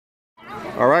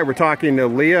All right, we're talking to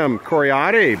Liam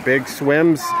Khoriaty. Big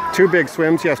swims, 2 big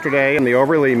swims yesterday in the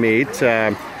Overlee meet.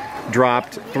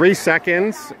 Dropped 3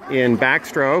 seconds in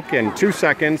backstroke and 2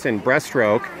 seconds in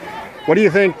breaststroke. What do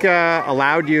you think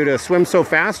allowed you to swim so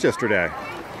fast yesterday?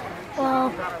 Well,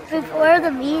 before the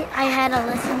meet, I had a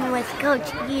lesson with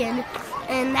Coach Ian,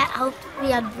 and that helped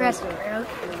me on breaststroke.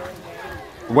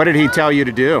 What did he tell you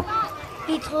to do?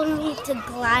 He told me to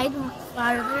glide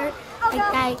farther,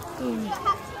 like I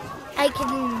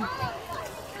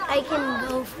can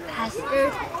go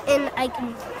faster, and I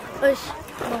can push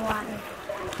the water.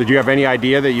 Did you have any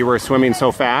idea that you were swimming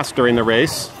so fast during the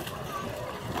race?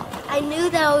 I knew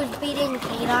that I was beating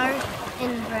Kadar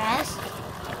in breast,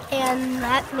 and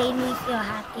that made me feel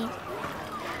happy.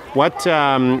 What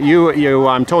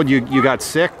I'm told you got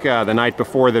sick the night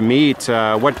before the meet.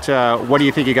 What do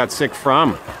you think you got sick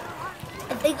from?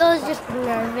 I think I was just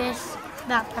nervous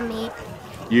about the meet.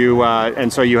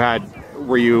 And so you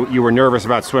were nervous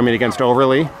about swimming against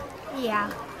Overlee?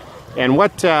 Yeah. And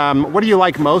what do you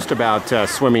like most about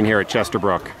swimming here at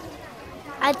Chesterbrook?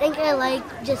 I think I like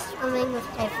just swimming with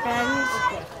my friends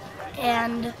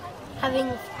and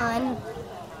having fun.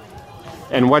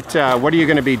 And what are you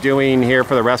going to be doing here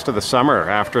for the rest of the summer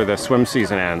after the swim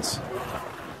season ends?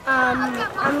 I'm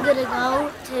gonna go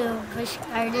to Busch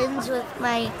Gardens with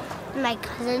my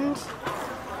cousins,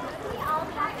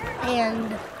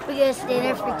 and we're gonna stay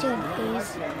there for 2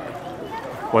 days.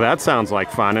 Well, that sounds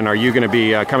like fun. And are you going to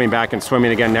be coming back and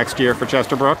swimming again next year for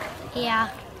Chesterbrook? Yeah.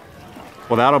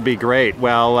 Well, that'll be great.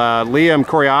 Well, Liam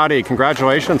Khoriaty,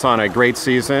 congratulations on a great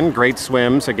season, great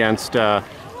swims against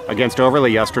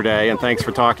Overlee yesterday, and thanks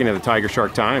for talking to the Tiger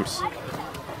Shark Times.